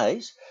 60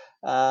 days,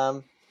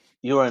 um,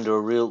 you're under a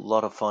real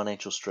lot of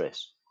financial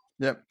stress.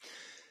 yeah.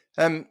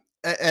 Um,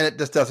 And it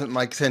just doesn't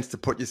make sense to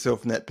put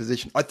yourself in that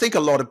position. I think a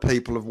lot of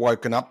people have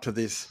woken up to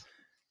this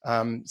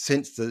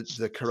since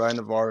the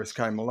coronavirus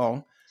came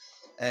along.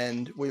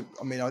 And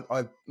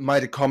I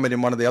made a comment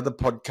in one of the other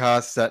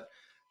podcasts that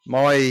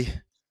my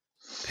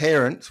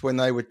parents, when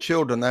they were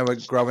children, they were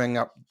growing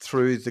up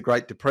through the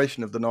Great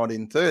Depression of the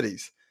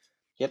 1930s,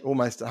 Yep.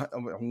 almost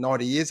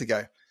 90 years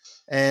ago.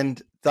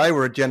 And they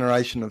were a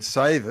generation of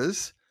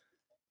savers.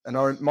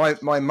 And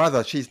my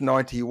mother, she's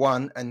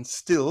 91, and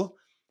still,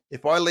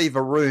 if I leave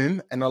a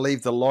room and I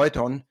leave the light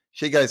on,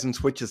 she goes and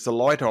switches the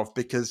light off,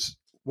 because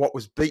what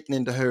was beaten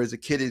into her as a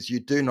kid is you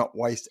do not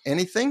waste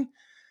anything,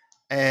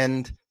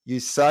 and you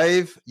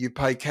save, you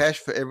pay cash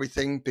for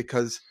everything,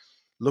 because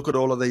look at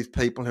all of these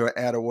people who are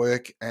out of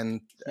work,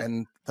 and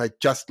they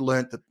just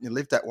learnt that you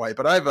live that way.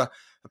 But over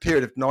a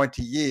period of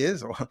 90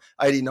 years or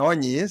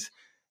 89 years,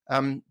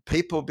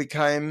 people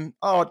became,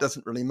 it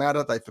doesn't really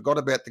matter. They forgot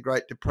about the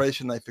Great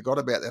Depression. They forgot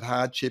about that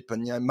hardship,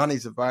 and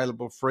money's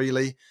available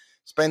freely.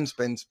 Spend.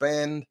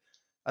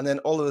 And then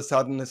all of a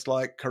sudden it's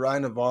like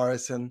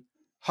coronavirus, and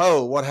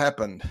what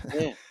happened?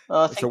 Yeah,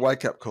 I It's a think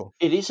wake-up call.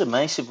 it is a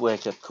massive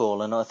wake-up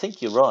call, and I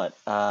think you're right.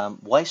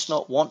 Waste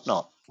not, want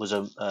not was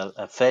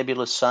a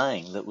fabulous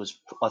saying that was,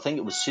 I think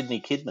it was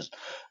Sidney Kidman,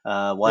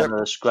 one Yep, of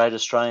the great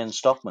Australian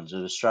stockmen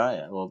of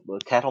Australia, or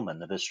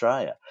cattlemen of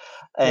Australia.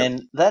 yep,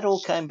 And that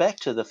all came back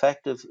to the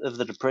fact of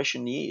the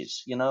Depression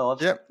years.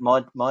 yep,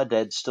 My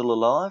dad's still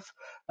alive,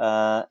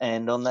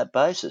 and on that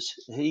basis,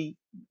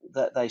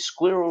 that they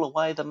squirrel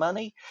away the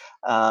money,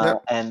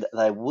 yep, and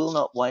they will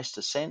not waste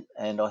a cent.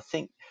 And I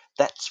think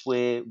that's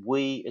where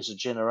we as a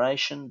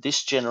generation,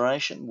 this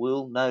generation,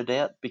 will no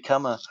doubt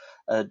become a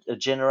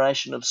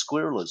generation of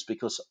squirrelers,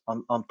 because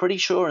I'm pretty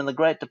sure in the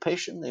Great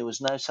Depression there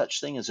was no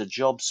such thing as a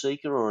job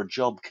seeker or a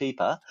job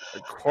keeper.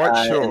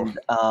 quite sure. And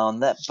on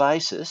that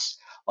basis,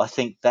 I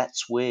think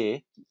that's where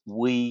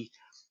we're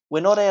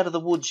not out of the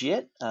woods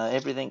yet.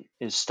 Everything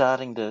is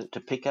starting to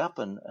pick up,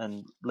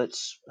 and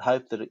let's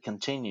hope that it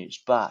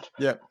continues. But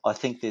Yep, I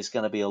think there's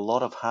going to be a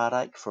lot of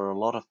heartache for a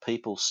lot of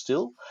people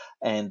still,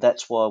 and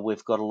that's why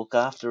we've got to look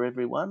after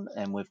everyone,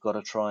 and we've got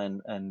to try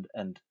and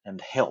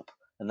help.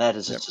 And that,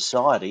 as a yep,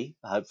 society,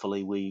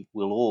 hopefully we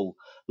will all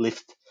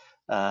lift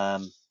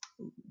um,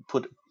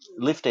 put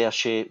lift our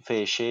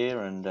fair share,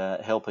 and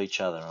help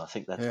each other. And I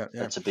think yeah, yeah.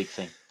 that's a big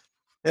thing.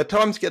 Now,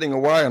 time's getting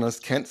away on us,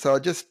 Kent. So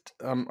I'm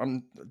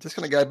just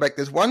going to go back.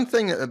 There's one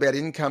thing about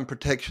income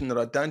protection that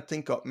I don't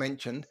think got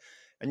mentioned,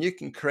 and you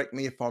can correct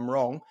me if I'm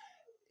wrong.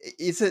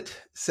 Is it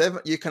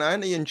you can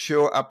only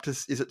insure up to,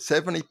 is it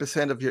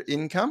 70% of your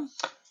income?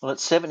 Well,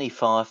 it's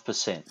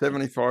 75%.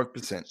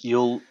 75%.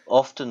 You'll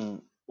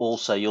often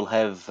also you'll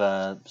have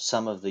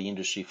some of the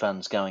industry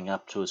funds going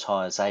up to as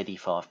high as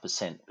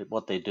 85%. But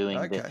what they're doing,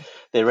 Okay.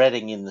 they're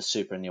adding in the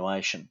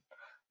superannuation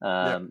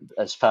Yep.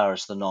 as far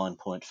as the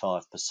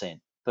 9.5%.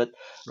 But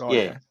yeah,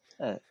 Rightio.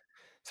 uh,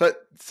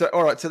 So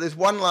all right. So there's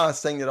one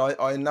last thing that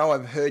I know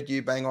I've heard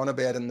you bang on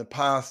about in the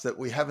past that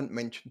we haven't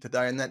mentioned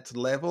today, and that's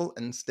level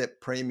and step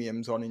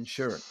premiums on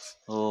insurance.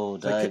 oh,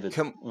 So David,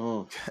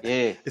 oh,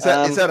 yeah. is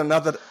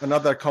that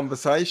another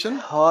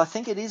conversation? Oh, I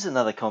think it is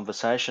another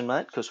conversation,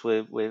 mate, because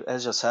we're,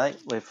 as I say,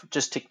 we've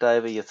just ticked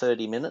over your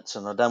 30 minutes,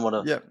 and I don't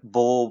want to Yep.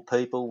 bore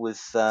people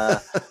with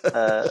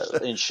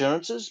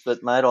insurances,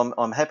 but mate,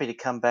 I'm happy to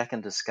come back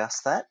and discuss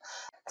that.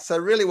 So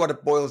really what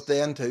it boils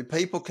down to,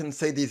 people can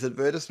see these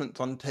advertisements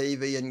on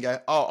TV and go,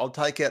 I'll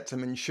take out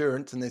some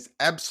insurance, and there's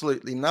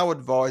absolutely no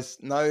advice,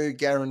 no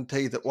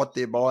guarantee that what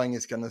they're buying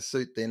is going to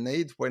suit their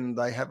needs when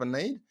they have a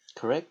need.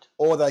 Correct.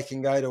 Or they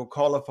can go to a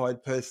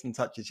qualified person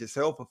such as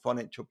yourself, a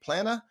financial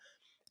planner,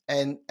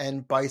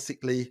 and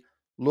basically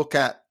look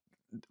at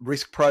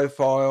risk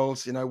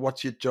profiles.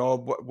 What's your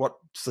job?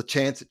 What's the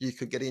chance that you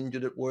could get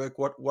injured at work?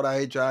 What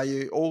age are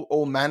you?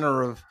 All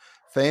manner of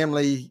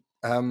family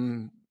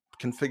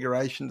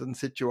configurations and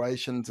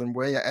situations, and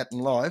where you're at in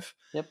life.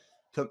 Yep.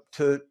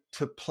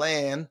 To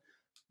plan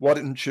what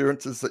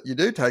insurances that you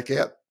do take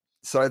out,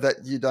 so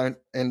that you don't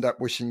end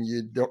up wishing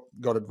you'd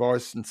got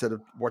advice instead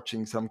of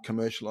watching some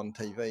commercial on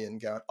TV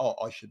and going,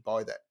 I should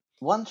buy that.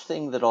 One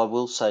thing that I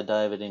will say,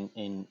 David,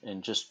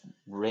 in just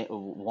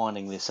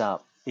winding this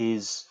up,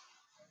 is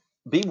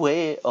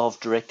beware of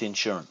direct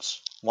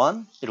insurance.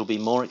 One, it'll be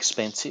more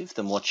expensive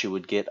than what you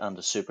would get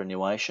under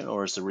superannuation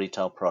or as a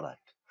retail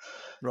product.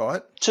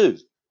 Right. Two,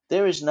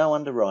 there is no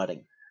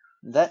underwriting.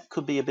 That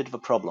could be a bit of a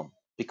problem,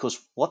 because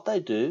what they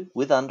do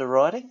with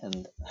underwriting,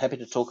 and happy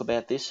to talk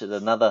about this at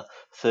another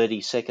 30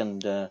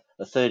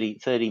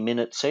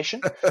 minute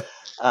session,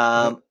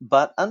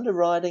 but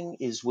underwriting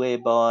is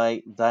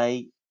whereby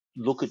they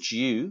look at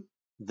you,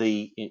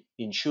 the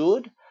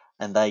insured,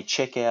 and they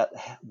check out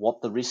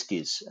what the risk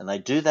is, and they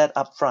do that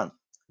up front.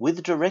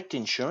 With direct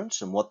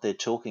insurance, and what they're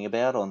talking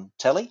about on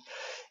telly,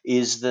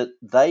 is that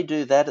they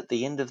do that at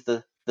the end of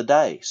the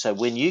day. So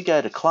when you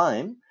go to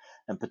claim,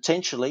 and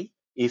potentially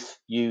if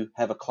you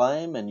have a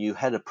claim and you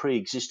had a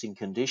pre-existing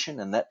condition,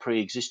 and that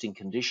pre-existing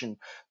condition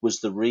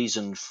was the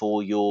reason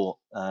for your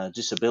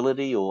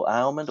disability or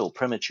ailment or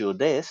premature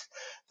death,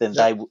 then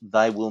Yep.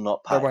 they will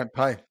not They pay. won't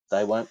pay.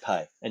 They won't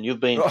pay, and you've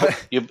been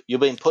Right. you've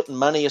been putting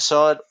money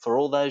aside for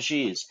all those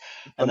years.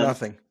 For And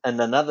nothing.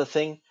 and another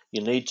thing,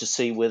 you need to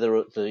see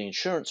whether the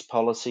insurance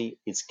policy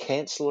is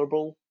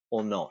cancelable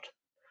or not.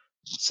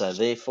 So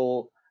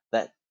therefore,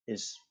 that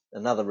is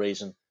another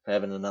reason for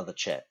having another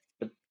chat.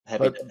 But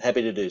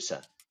happy to do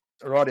so.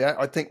 Righty,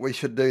 I think we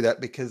should do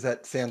that because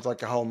that sounds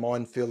like a whole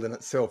minefield in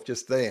itself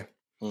just there.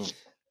 Mm.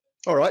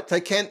 All right. So,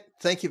 Kent,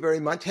 thank you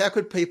very much. How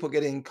could people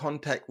get in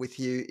contact with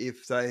you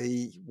if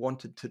they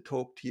wanted to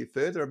talk to you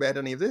further about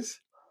any of this?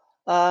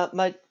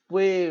 Mate,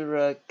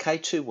 we're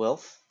K2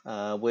 Wealth.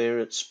 We're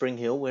at Spring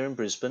Hill. We're in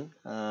Brisbane.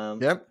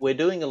 Yep. We're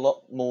doing a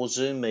lot more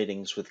Zoom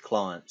meetings with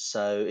clients.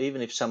 So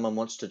even if someone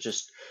wants to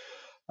just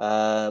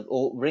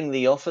or ring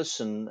the office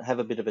and have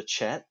a bit of a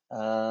chat,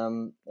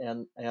 and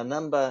our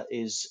number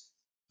is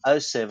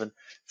 07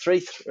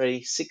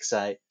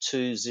 3368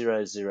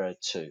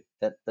 2002.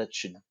 That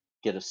should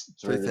get us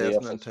through to the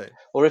office. 2002.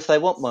 Or if they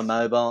want my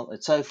mobile,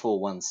 it's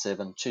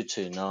 0417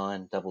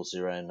 229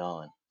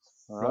 009.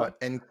 Right.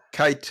 And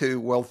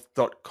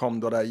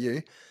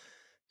k2wealth.com.au.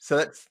 So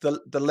that's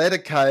the letter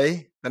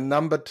K, the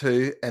number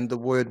 2, and the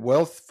word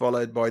wealth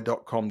followed by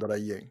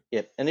 .com.au.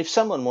 Yep. And if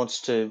someone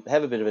wants to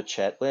have a bit of a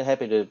chat, we're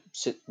happy to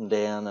sit them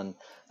down and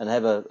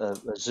have a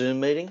Zoom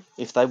meeting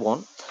if they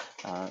want.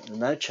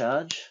 No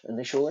charge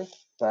initially,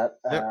 but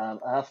Yep.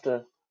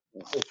 after,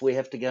 if we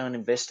have to go and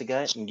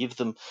investigate and give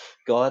them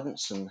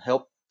guidance and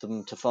help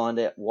them to find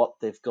out what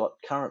they've got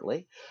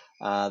currently,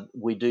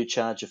 we do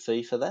charge a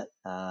fee for that.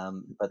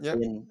 But Yep.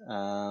 then,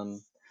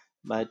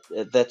 mate,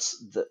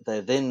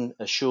 they're then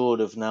assured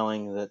of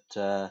knowing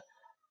that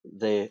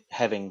they're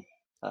having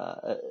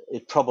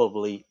it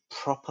properly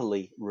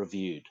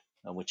reviewed,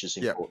 which is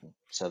Yep. important.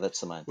 So that's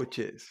the main thing. Which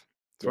is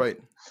Yep. sweet. All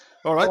right.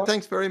 All right.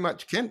 Thanks very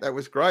much, Kent. That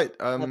was great.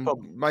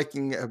 problem.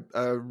 Making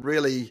a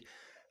really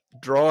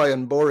dry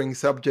and boring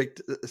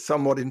subject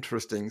somewhat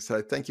interesting.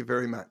 So thank you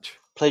very much.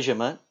 Pleasure,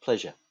 mate.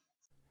 Pleasure.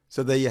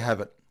 So there you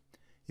have it.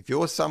 If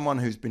you're someone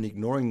who's been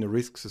ignoring the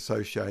risks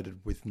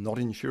associated with not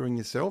insuring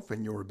yourself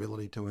and your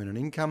ability to earn an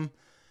income,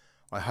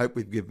 I hope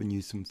we've given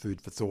you some food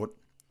for thought.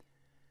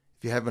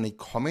 If you have any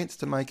comments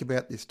to make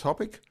about this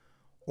topic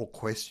or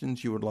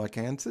questions you would like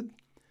answered,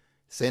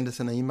 send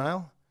us an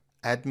email,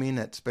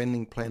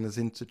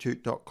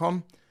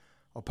 admin@spendingplannersinstitute.com.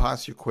 I'll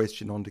pass your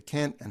question on to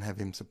Kent and have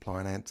him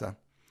supply an answer.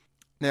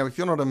 Now, if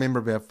you're not a member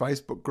of our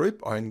Facebook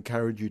group, I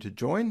encourage you to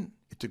join.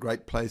 It's a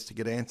great place to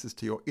get answers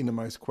to your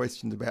innermost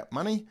questions about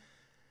money.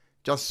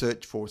 Just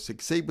search for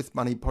Succeed with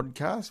Money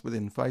Podcast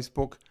within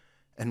Facebook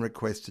and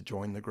request to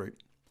join the group.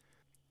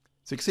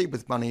 Succeed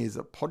with Money is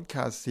a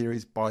podcast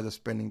series by the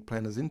Spending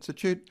Planners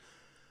Institute.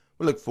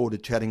 We look forward to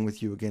chatting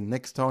with you again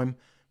next time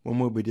when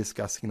we'll be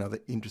discussing another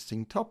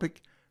interesting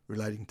topic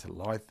relating to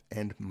life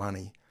and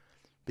money.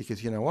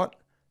 Because you know what?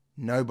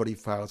 Nobody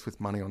fails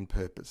with money on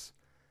purpose.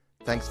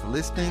 Thanks for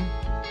listening.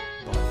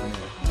 Bye for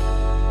now.